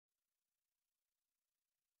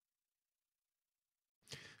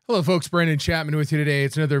Hello, folks. Brandon Chapman with you today.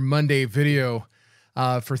 It's another Monday video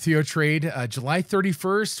for TheoTrade, July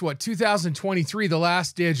 31st, 2023, the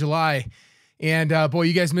last day of July. And boy,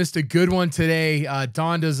 you guys missed a good one today.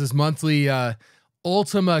 Don does his monthly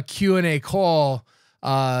Ultima Q&A call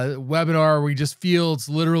webinar where he just fields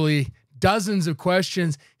literally dozens of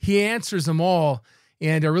questions. He answers them all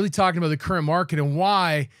and really talking about the current market and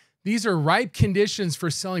why these are ripe conditions for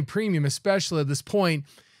selling premium, especially at this point.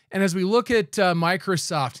 And as we look at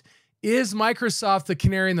Microsoft, is Microsoft the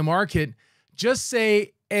canary in the market? Just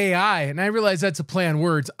say AI. And I realize that's a play on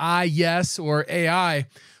words, yes, or AI.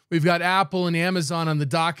 We've got Apple and Amazon on the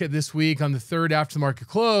docket this week on the third after the market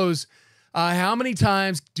close. How many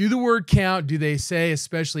times do the word count do they say,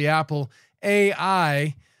 especially Apple,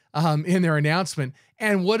 AI in their announcement?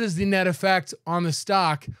 And what is the net effect on the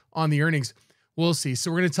stock on the earnings? We'll see.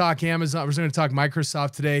 So we're going to talk Amazon. We're going to talk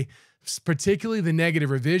Microsoft today, particularly the negative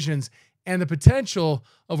revisions and the potential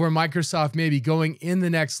of where Microsoft may be going in the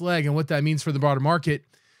next leg and what that means for the broader market,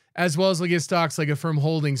 as well as look at stocks like Affirm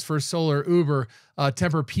Holdings, First Solar, Uber,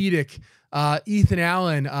 Tempur-Pedic, Ethan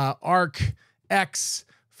Allen, ARC, X,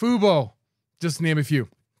 Fubo, just to name a few.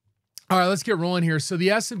 All right, let's get rolling here. So the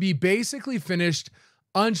S&P basically finished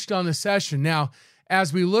unched on the session. Now,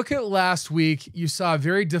 as we look at last week, you saw a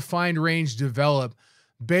very defined range develop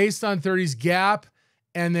based on 30's gap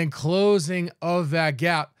and then closing of that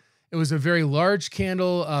gap. It was a very large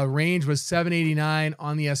candle. Range was 789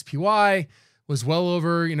 on the SPY, was well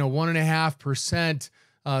over 1.5%,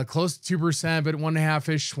 close to 2%, but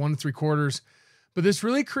 1.5-ish, 1.75. But this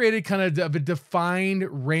really created kind of a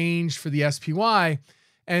defined range for the SPY.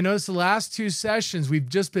 And notice the last two sessions, we've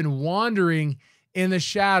just been wandering in the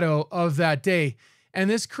shadow of that day. And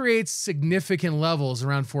this creates significant levels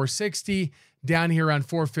around 460, down here around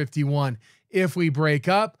 451. If we break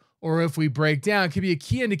up or if we break down, it could be a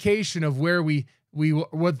key indication of where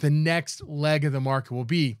what the next leg of the market will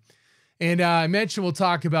be. And I mentioned we'll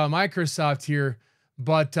talk about Microsoft here,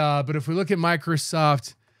 but if we look at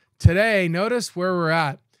Microsoft today, notice where we're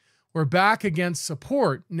at. We're back against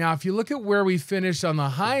support. Now, if you look at where we finished on the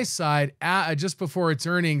high side just before its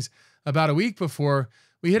earnings, about a week before,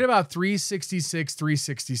 we hit about 366,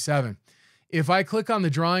 367. If I click on the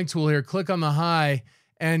drawing tool here, click on the high,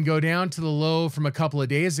 and go down to the low from a couple of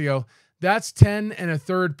days ago, that's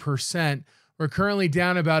 10.33%. We're currently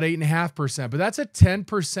down about 8.5%, but that's a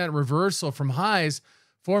 10% reversal from highs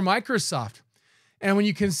for Microsoft. And when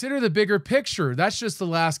you consider the bigger picture, that's just the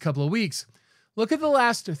last couple of weeks. Look at the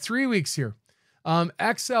last 3 weeks here.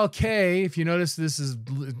 XLK, if you notice, this is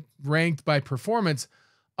ranked by performance,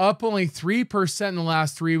 up only 3% in the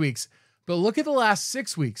last 3 weeks. But look at the last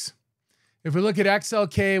 6 weeks. If we look at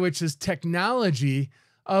XLK, which is technology,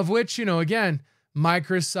 of which, again,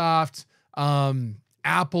 Microsoft,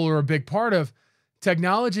 Apple are a big part of,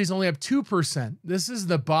 technology is only up 2%. This is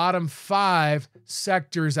the bottom 5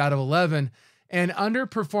 sectors out of 11 and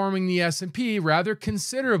underperforming the S&P rather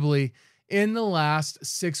considerably in the last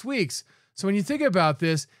 6 weeks. So when you think about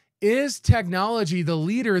this, is technology the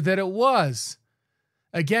leader that it was?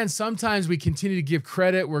 Again, sometimes we continue to give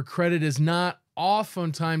credit where credit is not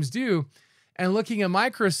oftentimes due. And looking at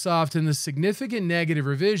Microsoft and the significant negative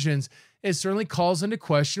revisions, it certainly calls into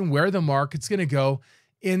question where the market's going to go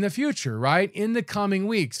in the future, right? In the coming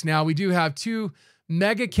weeks. Now, we do have two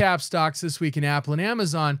mega cap stocks this week in Apple and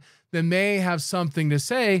Amazon that may have something to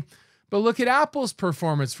say. But look at Apple's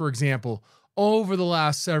performance, for example, over the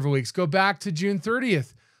last several weeks. Go back to June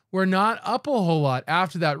 30th. We're not up a whole lot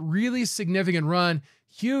after that really significant run,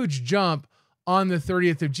 huge jump on the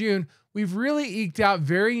 30th of June. We've really eked out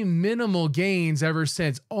very minimal gains ever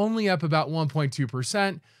since, only up about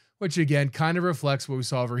 1.2%, which again kind of reflects what we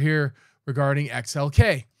saw over here regarding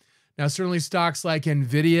XLK. Now, certainly stocks like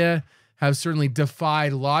NVIDIA have certainly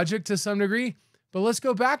defied logic to some degree, but let's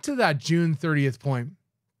go back to that June 30th point,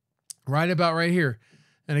 right about right here.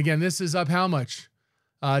 And again, this is up how much?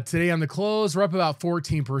 Today on the close, we're up about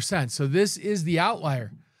 14%. So this is the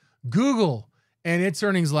outlier. Google and its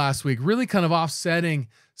earnings last week really kind of offsetting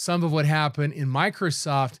some of what happened in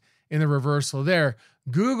Microsoft in the reversal there.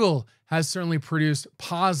 Google has certainly produced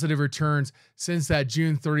positive returns since that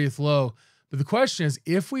June 30th low. But the question is,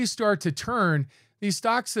 if we start to turn these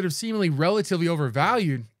stocks that have seemingly relatively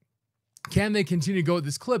overvalued, can they continue to go at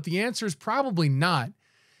this clip? The answer is probably not.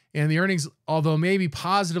 And the earnings, although maybe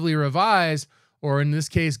positively revised, or in this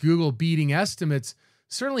case, Google beating estimates,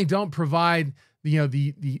 certainly don't provide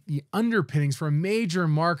the underpinnings for a major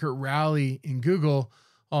market rally in Google.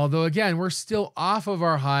 Although, again, we're still off of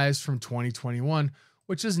our highs from 2021,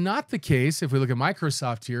 which is not the case if we look at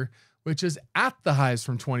Microsoft here, which is at the highs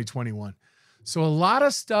from 2021. So a lot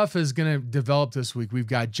of stuff is going to develop this week. We've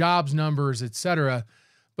got jobs numbers, etc.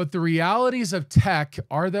 But the realities of tech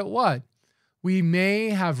are that what? We may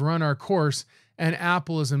have run our course, and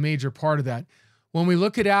Apple is a major part of that. When we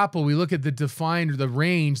look at Apple, we look at the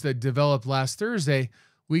range that developed last Thursday.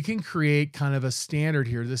 We can create kind of a standard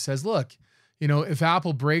here that says, look, if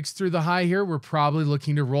Apple breaks through the high here, we're probably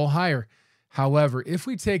looking to roll higher. However, if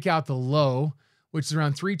we take out the low, which is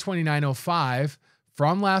around 329.05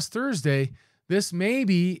 from last Thursday, this may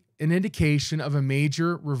be an indication of a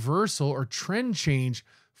major reversal or trend change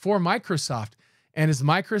for Microsoft. And is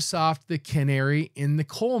Microsoft the canary in the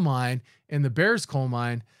coal mine, in the bear's coal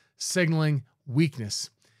mine, signaling weakness?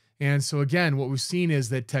 And so again, what we've seen is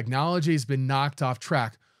that technology has been knocked off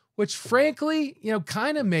track, which frankly,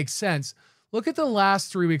 kind of makes sense. Look at the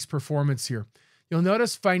last 3 weeks' performance here. You'll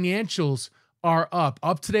notice financials are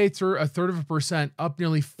up today through 1/3%, up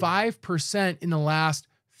nearly 5% in the last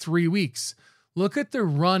 3 weeks. Look at the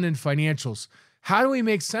run in financials. How do we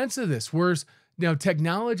make sense of this? Whereas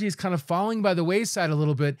technology is kind of falling by the wayside a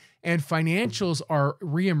little bit, and financials are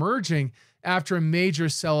reemerging after a major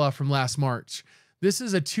sell-off from last March. This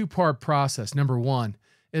is a two-part process. Number one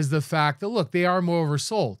is the fact that, look, they are more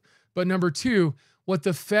oversold. But number two, what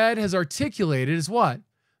the Fed has articulated is what?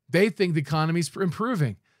 They think the economy is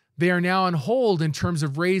improving. They are now on hold in terms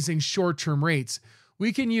of raising short-term rates.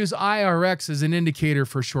 We can use IRX as an indicator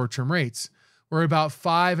for short-term rates. We're about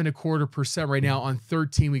 5.25% right now on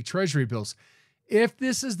 13-week Treasury bills. If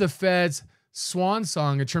this is the Fed's swan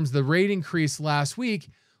song in terms of the rate increase last week,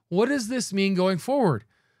 what does this mean going forward?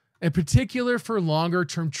 In particular for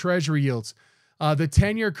longer-term Treasury yields. The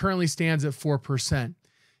 10-year currently stands at 4%.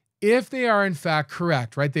 If they are in fact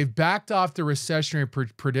correct, right, they've backed off the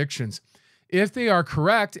recessionary predictions. If they are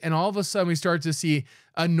correct, and all of a sudden we start to see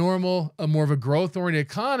a more of a growth-oriented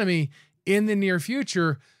economy in the near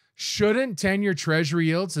future, shouldn't 10-year Treasury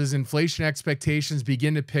yields, as inflation expectations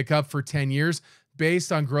begin to pick up for 10 years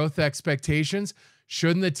based on growth expectations,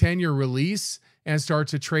 shouldn't the 10-year release and start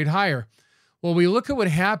to trade higher? Well, we look at what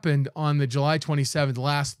happened on the July 27th,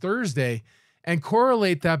 last Thursday, and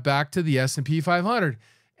correlate that back to the S&P 500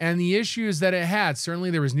 and the issues that it had.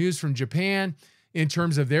 Certainly there was news from Japan in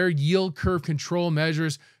terms of their yield curve control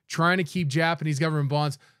measures, trying to keep Japanese government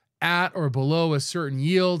bonds at or below a certain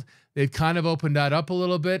yield. They've kind of opened that up a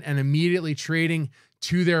little bit and immediately trading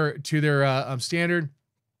to their standard.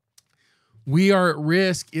 We are at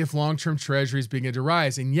risk if long-term treasuries begin to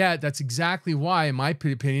rise. And yet that's exactly why, in my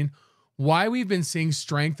opinion, why we've been seeing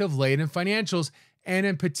strength of late in financials. And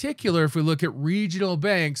in particular, if we look at regional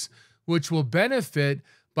banks, which will benefit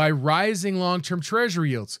by rising long-term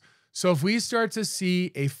treasury yields. So if we start to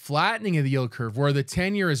see a flattening of the yield curve where the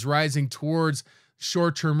 10-year is rising towards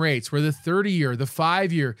short-term rates, where the 30-year, the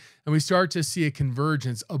 5-year, and we start to see a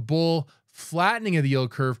convergence, a bull flattening of the yield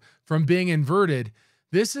curve from being inverted,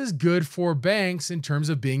 this is good for banks in terms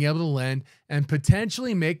of being able to lend and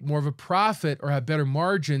potentially make more of a profit or have better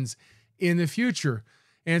margins in the future.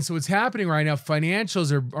 And so what's happening right now,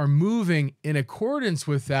 financials are moving in accordance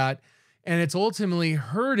with that, and it's ultimately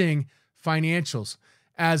hurting financials.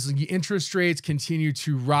 As the interest rates continue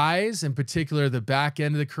to rise, in particular, the back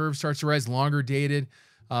end of the curve starts to rise, longer dated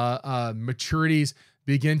maturities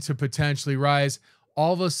begin to potentially rise.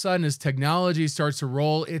 All of a sudden, as technology starts to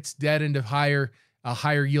roll its debt into a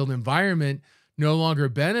higher yield environment, no longer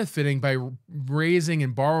benefiting by raising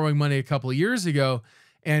and borrowing money a couple of years ago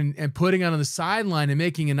and putting it on the sideline and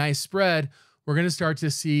making a nice spread, we're going to start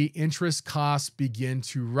to see interest costs begin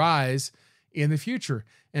to rise in the future.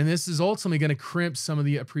 And this is ultimately going to crimp some of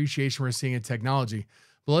the appreciation we're seeing in technology.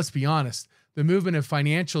 But let's be honest, the movement of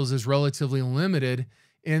financials is relatively limited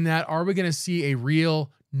in that, are we going to see a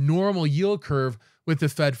real normal yield curve with the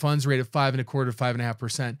Fed funds rate of 5.25% to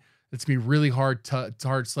 5.5%? It's going to be really hard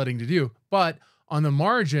sledding to do. But on the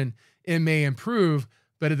margin, it may improve.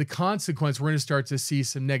 But at the consequence, we're going to start to see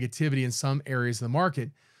some negativity in some areas of the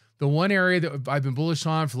market. The one area that I've been bullish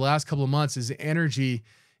on for the last couple of months is energy,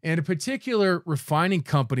 and in particular, refining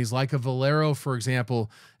companies like a Valero, for example,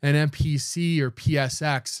 an MPC or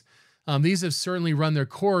PSX. These have certainly run their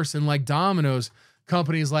course, and like dominoes,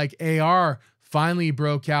 companies like AR finally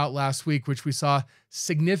broke out last week, which we saw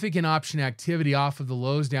significant option activity off of the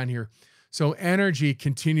lows down here. So energy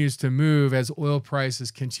continues to move as oil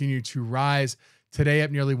prices continue to rise, today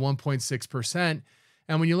up nearly 1.6%.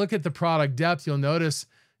 And when you look at the product depth, you'll notice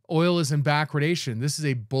oil is in backwardation. This is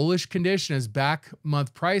a bullish condition as back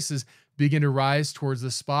month prices begin to rise towards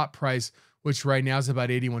the spot price, which right now is about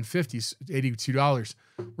 $81.50, $82.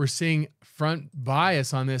 We're seeing front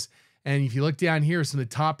bias on this. And if you look down here, some of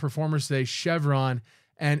the top performers today, Chevron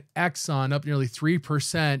and Exxon up nearly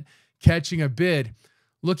 3%, catching a bid.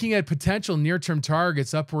 Looking at potential near-term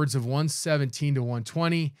targets upwards of 117 to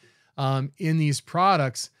 120 in these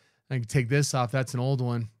products. I can take this off. That's an old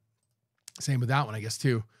one. Same with that one, I guess,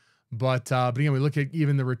 too. But again, we look at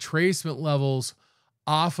even the retracement levels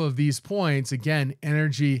off of these points. Again,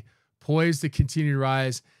 energy poised to continue to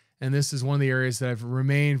rise. And this is one of the areas that I've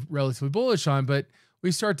remained relatively bullish on. But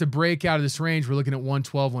we start to break out of this range. We're looking at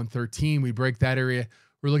 112, 113. We break that area.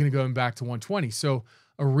 We're looking at going back to 120. So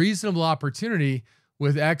a reasonable opportunity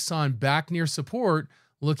with Exxon back near support,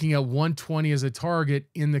 looking at 120 as a target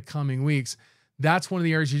in the coming weeks. That's one of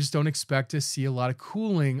the areas you just don't expect to see a lot of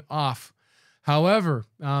cooling off. However,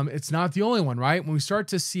 it's not the only one, right? When we start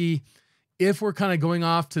to see, if we're kind of going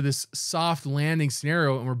off to this soft landing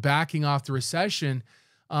scenario and we're backing off the recession,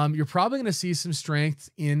 you're probably going to see some strength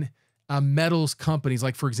in metals companies,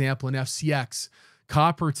 like, for example, in FCX.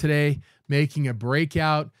 Copper today making a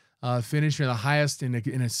breakout, finishing the highest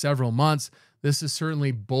in several months. This is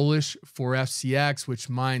certainly bullish for FCX, which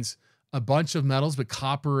mines a bunch of metals, but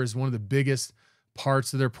copper is one of the biggest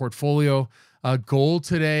parts of their portfolio. Gold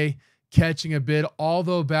today catching a bid,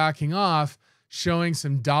 although backing off, showing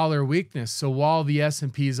some dollar weakness. So while the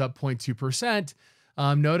S&P is up 0.2%,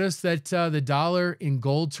 notice that the dollar in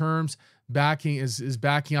gold terms is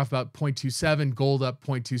backing off about 0.27, gold up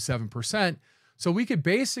 0.27%. So we could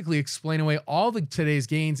basically explain away all today's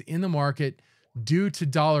gains in the market due to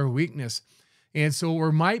dollar weakness. And so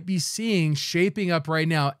we might be seeing shaping up right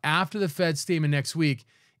now after the Fed statement next week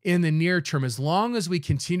in the near term, as long as we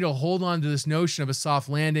continue to hold on to this notion of a soft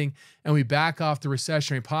landing and we back off the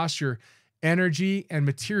recessionary posture, energy and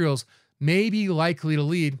materials may be likely to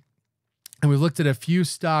lead. And we looked at a few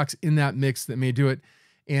stocks in that mix that may do it.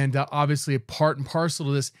 And obviously a part and parcel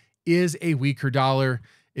to this is a weaker dollar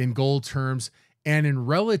in gold terms and in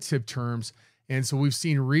relative terms. And so we've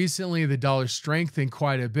seen recently the dollar strengthen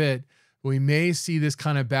quite a bit. We may see this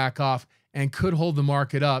kind of back off and could hold the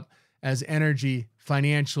market up as energy,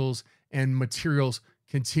 financials, and materials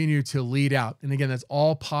continue to lead out. And again, that's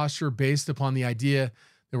all posture based upon the idea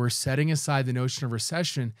that we're setting aside the notion of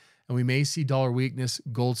recession, and we may see dollar weakness,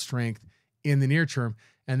 gold strength in the near term,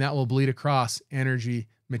 and that will bleed across energy,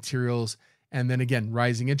 materials, and then again,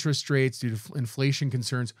 rising interest rates due to inflation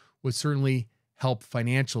concerns would certainly help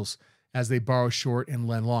financials as they borrow short and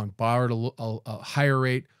lend long, borrow at a higher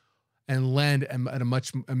rate and lend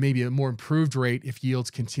at maybe a more improved rate if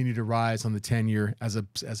yields continue to rise on the 10-year as a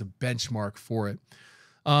benchmark for it.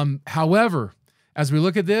 However, as we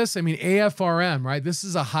look at this, I mean, AFRM, right? This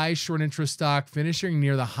is a high short interest stock finishing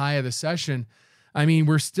near the high of the session. I mean,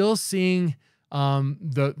 we're still seeing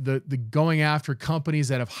the going after companies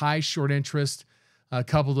that have high short interest,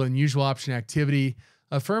 coupled with unusual option activity.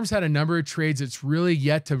 Firms had a number of trades that's really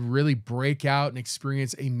yet to really break out and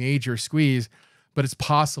experience a major squeeze, but it's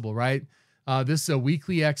possible, right? This is a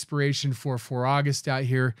weekly expiration for August out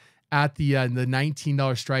here at the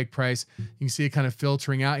 $19 strike price. You can see it kind of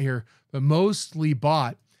filtering out here, but mostly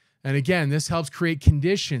bought. And again, this helps create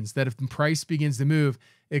conditions that if the price begins to move,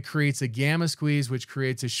 it creates a gamma squeeze, which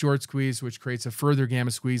creates a short squeeze, which creates a further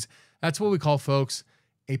gamma squeeze. That's what we call, folks,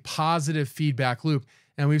 a positive feedback loop.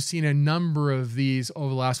 And we've seen a number of these over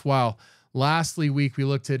the last while. Lastly, week, we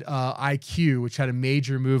looked at IQ, which had a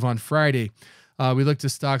major move on Friday. We looked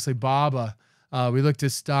at stocks like Baba. We looked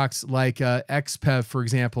at stocks like XPEV, for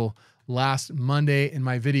example, last Monday in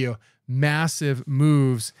my video. Massive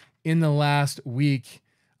moves in the last week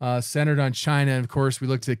centered on China. And of course, we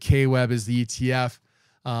looked at KWEB as the ETF,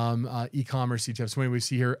 e-commerce ETF. So anyway, we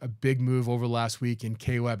see here a big move over the last week in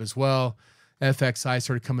KWEB as well. FXI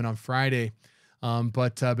started coming on Friday.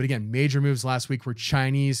 But again, major moves last week were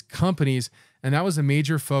Chinese companies. And that was a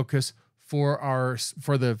major focus for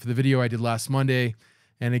the video I did last Monday,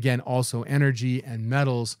 and again also energy and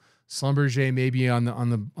metals. Schlumberger may be on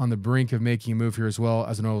the brink of making a move here as well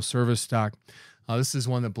as an oil service stock. This is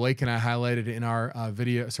one that Blake and I highlighted in our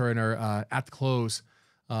at the close.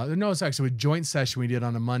 No, it's actually a joint session we did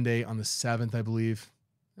on a Monday on the 7th, I believe.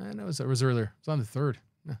 No, it was earlier. It was on the 3rd.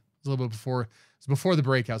 It was a little bit before. It was before the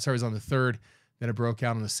breakout. Sorry, it was on the 3rd. Then it broke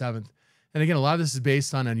out on the 7th. And again, a lot of this is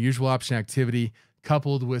based on unusual option activity,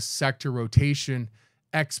 coupled with sector rotation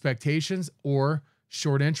expectations or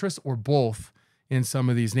short interest or both in some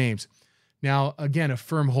of these names. Now, again,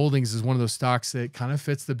 Affirm Holdings is one of those stocks that kind of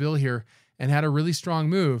fits the bill here and had a really strong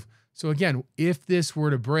move. So again, if this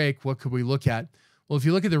were to break, what could we look at? Well, if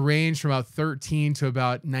you look at the range from about 13 to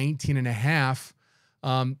about 19 and a half,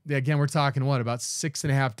 again, we're talking what, about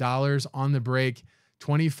 $6.50 on the break,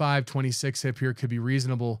 25, 26 up here could be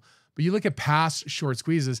reasonable. But you look at past short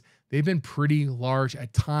squeezes, they've been pretty large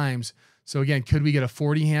at times. So again, could we get a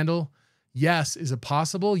 40 handle? Yes. Is it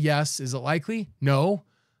possible? Yes. Is it likely? No.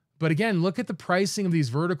 But again, look at the pricing of these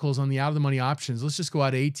verticals on the out of the money options. Let's just go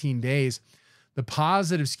out 18 days. The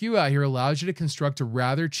positive skew out here allows you to construct a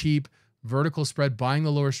rather cheap vertical spread, buying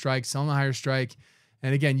the lower strike, selling the higher strike.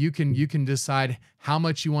 And again, you can decide how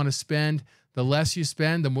much you want to spend. The less you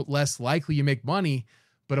spend, the less likely you make money.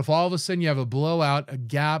 But if all of a sudden you have a blowout, a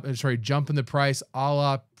gap, jump in the price, a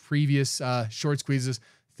la previous short squeezes,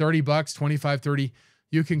 30 bucks, 25, 30,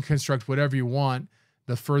 you can construct whatever you want.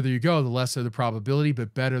 The further you go, the lesser the probability,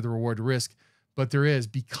 but better the reward to risk. But there is,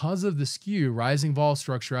 because of the skew, rising vol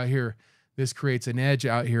structure out here, this creates an edge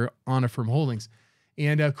out here on Affirm Holdings.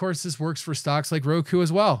 And of course, this works for stocks like Roku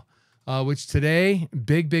as well, which today,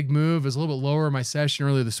 big move, is a little bit lower in my session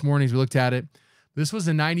earlier this morning as we looked at it. This was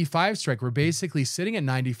a 95 strike. We're basically sitting at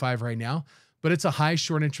 95 right now, but it's a high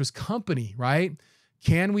short interest company, right?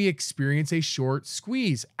 Can we experience a short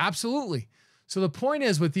squeeze? Absolutely. So the point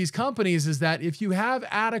is with these companies is that if you have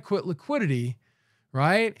adequate liquidity,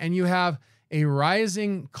 right, and you have a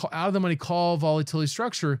rising out of the money call volatility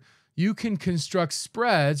structure, you can construct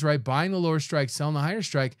spreads, right, buying the lower strike, selling the higher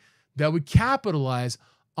strike, that would capitalize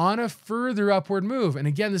on a further upward move. And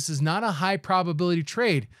again, this is not a high probability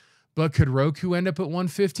trade, but could Roku end up at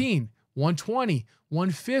 115, 120,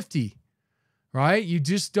 150, right? You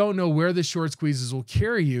just don't know where the short squeezes will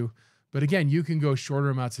carry you. But again, you can go shorter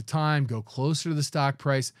amounts of time, go closer to the stock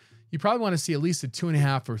price. You probably want to see at least a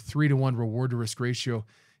 2.5 or 3-to-1 reward to risk ratio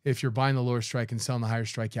if you're buying the lower strike and selling the higher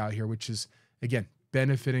strike out here, which is, again,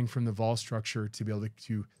 benefiting from the vol structure to be able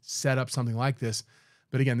to set up something like this.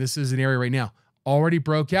 But again, this is an area right now already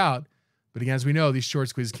broke out. But again, as we know, these short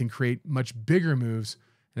squeezes can create much bigger moves.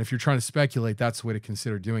 And if you're trying to speculate, that's the way to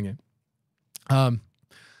consider doing it.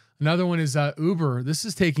 Another one is Uber. This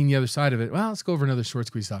is taking the other side of it. Well, let's go over another short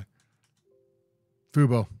squeeze stock.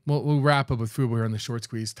 Fubo. We'll wrap up with Fubo here on the short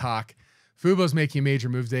squeeze talk. Fubo's making a major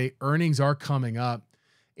move today. Earnings are coming up.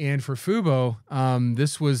 And for Fubo,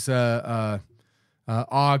 this was OG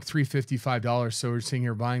 $355. So we're seeing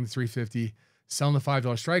here buying the $350, selling the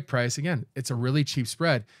 $5 strike price. Again, it's a really cheap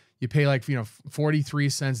spread. You pay 43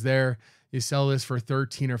 cents there. You sell this for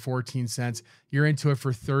 13 or 14 cents. You're into it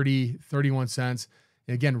for 30, 31 cents.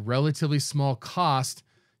 Again, relatively small cost.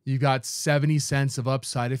 You got 70 cents of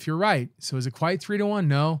upside if you're right. So is it quite 3-to-1?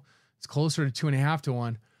 No, it's closer to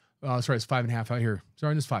 2.5-to-1. Sorry, it's 5.5 out here.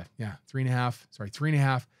 Sorry, this 5. Yeah, 3.5. Sorry,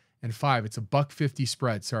 3.5 and 5. It's a $1.50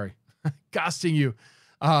 spread. Sorry, costing you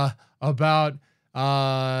about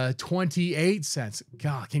 28 cents.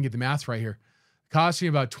 God, I can't get the math right here. Costing you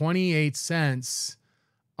about 28 cents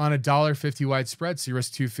on a $1.50 wide spread. So you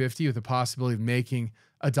risk 250 with the possibility of making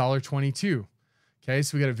 $1.22. Okay,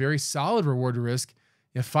 so we got a very solid reward to risk.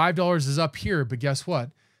 If $5 is up here, but guess what?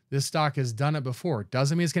 This stock has done it before.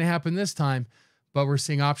 Doesn't mean it's going to happen this time, but we're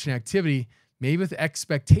seeing option activity, maybe with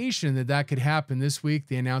expectation that that could happen this week.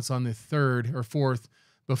 They announced on the 3rd or 4th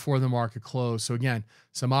before the market closed. So again,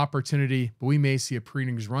 some opportunity, but we may see a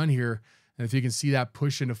pre-earnings run here. And if you can see that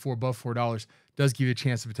push into above $4, does give you a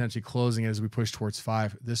chance of potentially closing it as we push towards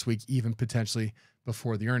 5 this week, even potentially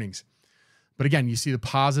before the earnings. But again, you see the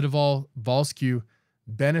positive vol skew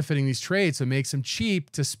benefiting these trades, so it makes them cheap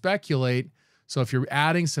to speculate. So if you're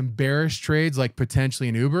adding some bearish trades like potentially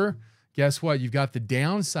an Uber, guess what? You've got the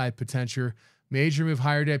downside potential. Major move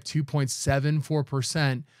higher dip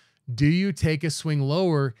 2.74%. Do you take a swing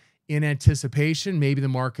lower in anticipation? Maybe the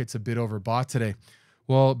market's a bit overbought today.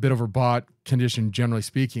 Well, a bit overbought condition, generally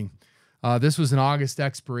speaking. This was an August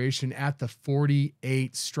expiration at the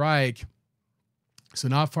 48 strike. So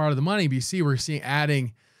not far out of the money, but you see we're seeing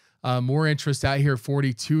adding more interest out here.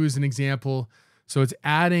 42 is an example. So it's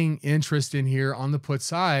adding interest in here on the put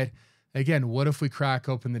side. Again, what if we crack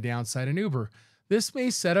open the downside in Uber? This may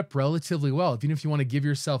set up relatively well. Even if you want to give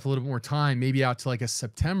yourself a little bit more time, maybe out to like a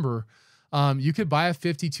September, you could buy a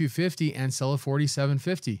 52.50 and sell a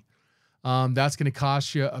 47.50. That's going to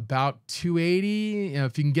cost you about 280. You know,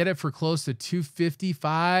 if you can get it for close to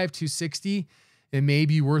 255, 260, it may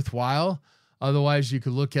be worthwhile. Otherwise, you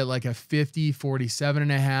could look at like a 50,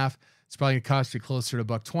 47.5. It's probably going to cost you closer to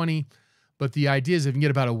 $1.20. But the idea is if you can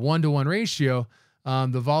get about a 1-to-1 ratio,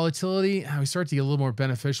 the volatility, we start to get a little more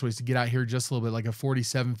beneficial is to get out here just a little bit, like a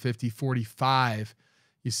 47.50, 45.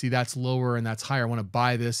 You see that's lower and that's higher. I want to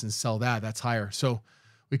buy this and sell that. That's higher. So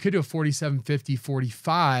we could do a 47.50,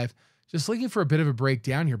 45. Just looking for a bit of a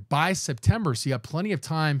breakdown here by September. So you have plenty of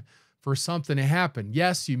time for something to happen.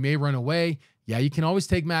 Yes, you may run away. Yeah, you can always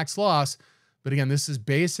take max loss. But again, this is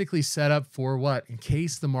basically set up for what? In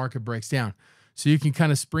case the market breaks down. So you can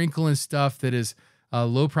kind of sprinkle in stuff that is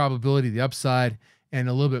low probability to the upside and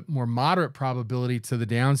a little bit more moderate probability to the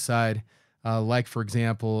downside like for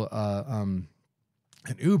example, an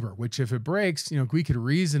Uber, which if it breaks, we could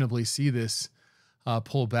reasonably see this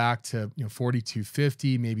pull back to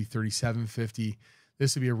 42.50, maybe 37.50.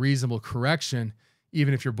 This would be a reasonable correction,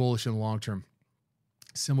 even if you're bullish in the long term.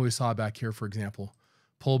 Similar we saw back here, for example,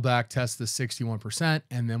 pull back, test the 61%,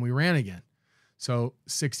 and then we ran again. So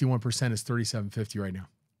 61% is 37.50 right now.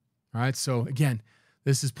 All right. So again,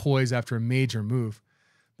 this is poised after a major move.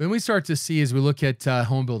 Then we start to see, as we look at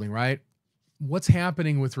home building, right? What's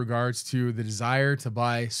happening with regards to the desire to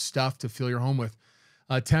buy stuff to fill your home with?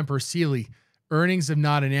 Tempur Sealy, earnings have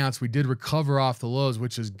not announced. We did recover off the lows,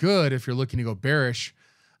 which is good if you're looking to go bearish,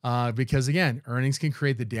 because again, earnings can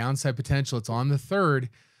create the downside potential. It's on the 3rd.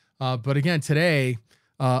 But again, today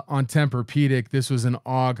on Tempur-Pedic, this was an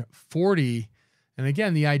AUG 40. And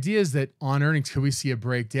again, the idea is that on earnings, could we see a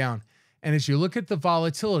breakdown? And as you look at the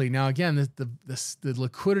volatility, now again, the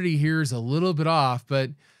liquidity here is a little bit off,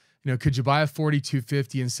 but could you buy a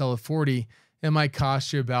 42.50 and sell a 40? It might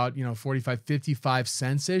cost you about 45, 55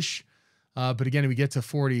 cents ish. But again, if we get to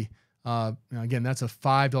 40, again, that's a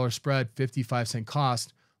 $5 spread, 55-cent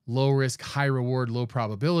cost, low risk, high reward, low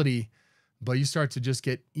probability. But you start to just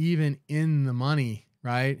get even in the money,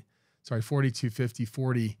 right? Sorry, 42.50,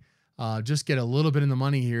 40. Just get a little bit in the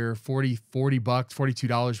money here, $40 bucks,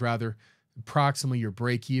 $42 rather, approximately your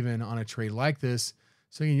break even on a trade like this.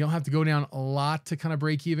 So again, you don't have to go down a lot to kind of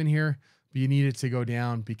break even here, but you need it to go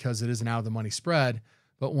down because it is an out of the money spread.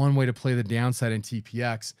 But one way to play the downside in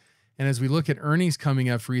TPX. And as we look at earnings coming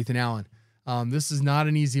up for Ethan Allen, this is not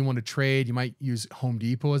an easy one to trade. You might use Home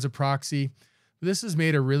Depot as a proxy. But this has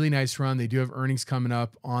made a really nice run. They do have earnings coming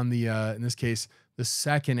up on the, in this case, the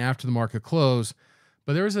second after the market close.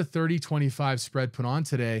 But there was a 30-25 spread put on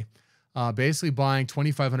today, basically buying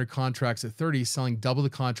 2,500 contracts at 30, selling double the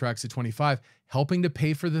contracts at 25, helping to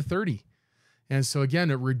pay for the 30. And so again,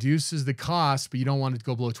 it reduces the cost, but you don't want it to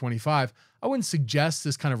go below 25. I wouldn't suggest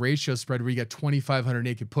this kind of ratio spread where you get 2,500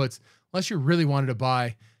 naked puts, unless you really wanted to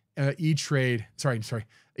buy Ethan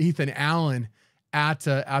Allen at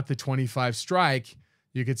the 25 strike.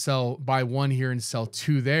 You could buy one here and sell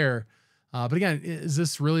two there. But again, is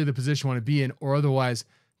this really the position you want to be in? Or otherwise,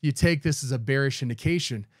 you take this as a bearish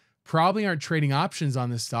indication. Probably aren't trading options on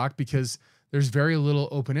this stock because there's very little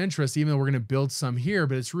open interest, even though we're going to build some here,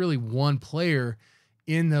 but it's really one player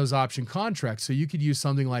in those option contracts. So you could use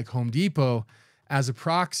something like Home Depot as a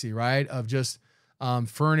proxy, right? Of just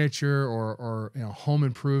furniture or home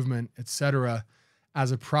improvement, et cetera,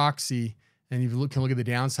 as a proxy. And you can look at the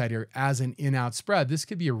downside here as an in-out spread. This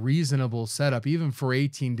could be a reasonable setup, even for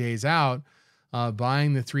 18 days out,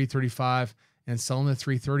 buying the 335 and selling the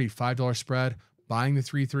 330, $5 spread, buying the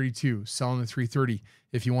 332, selling the 330,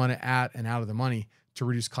 if you want to add and out of the money to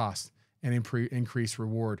reduce cost and increase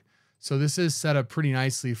reward. So this is set up pretty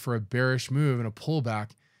nicely for a bearish move and a pullback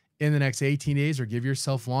in the next 18 days, or give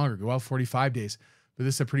yourself longer, go out 45 days. But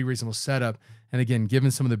this is a pretty reasonable setup. And again,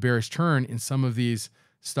 given some of the bearish turn in some of these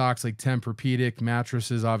stocks like Tempur-Pedic,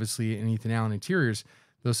 mattresses, obviously, and Ethan Allen Interiors,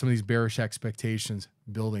 those some of these bearish expectations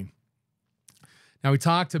building. Now we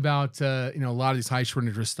talked about a lot of these high short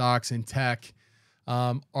interest stocks in tech.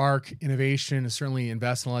 ARC Innovation is certainly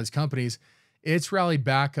invest in a lot of these companies. It's rallied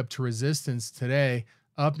back up to resistance today,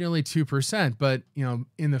 up nearly 2%. But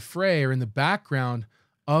in the fray or in the background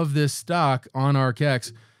of this stock on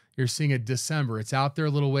ARCX, you're seeing a December. It's out there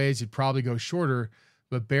a little ways. You'd probably go shorter,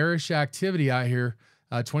 but bearish activity out here.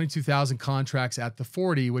 22,000 contracts at the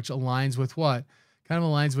 40, which aligns with what? Kind of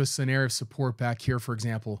aligns with scenario of support back here, for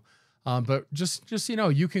example. But just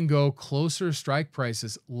you can go closer strike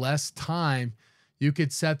prices, less time. You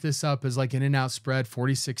could set this up as like an in-out spread,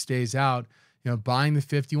 46 days out, buying the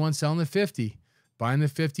 51, selling the 50, buying the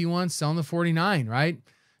 51, selling the 49, right?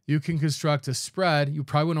 You can construct a spread. You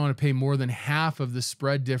probably wouldn't want to pay more than half of the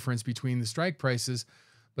spread difference between the strike prices.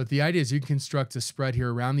 But the idea is you can construct a spread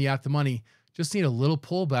here around the at the money. Just need a little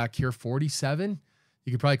pullback here, 47.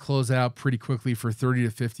 You could probably close that out pretty quickly for 30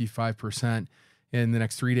 to 55% in the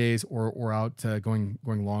next 3 days, or out going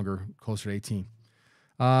longer, closer to 18.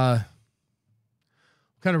 Kind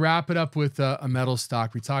of wrap it up with a metal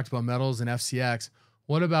stock. We talked about metals and FCX.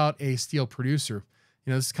 What about a steel producer?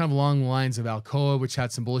 This is kind of along the lines of Alcoa, which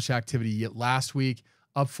had some bullish activity yet last week,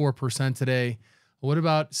 up 4% today. What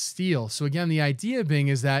about steel? So again, the idea being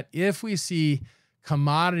is that if we see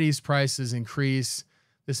commodities prices increase,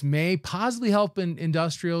 this may possibly help in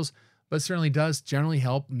industrials, but certainly does generally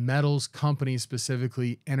help metals companies,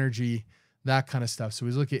 specifically energy, that kind of stuff. So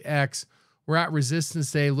we look at X. We're at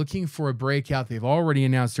resistance day, looking for a breakout. They've already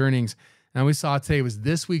announced earnings. And we saw today was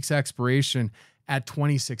this week's expiration at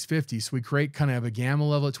 26.50. So we create kind of a gamma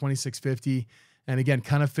level at 26.50. And again,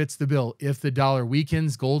 kind of fits the bill. If the dollar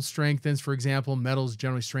weakens, gold strengthens, for example, metals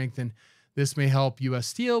generally strengthen. This may help U.S.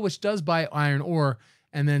 Steel, which does buy iron ore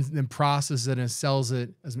and then processes it and sells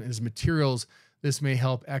it as materials. This may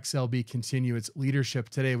help XLB continue its leadership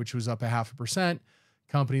today, which was up 0.5%.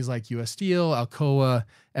 Companies like U.S. Steel, Alcoa,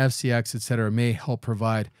 FCX, et cetera, may help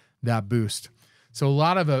provide that boost. So a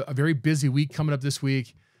lot of a very busy week coming up this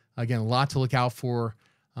week. Again, a lot to look out for.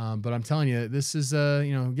 But I'm telling you, this is,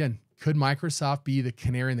 again, could Microsoft be the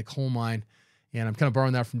canary in the coal mine? And I'm kind of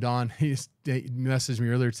borrowing that from Don. He messaged me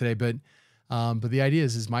earlier today. But the idea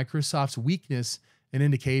is Microsoft's weakness an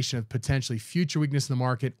indication of potentially future weakness in the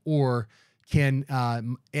market, or can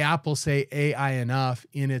Apple say AI enough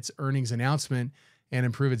in its earnings announcement and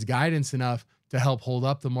improve its guidance enough to help hold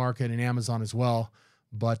up the market, and Amazon as well?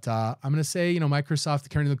 But I'm going to say, Microsoft, the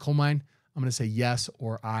canary in the coal mine, I'm going to say yes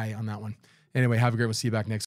or I on that one. Anyway, have a great one. See you back next week.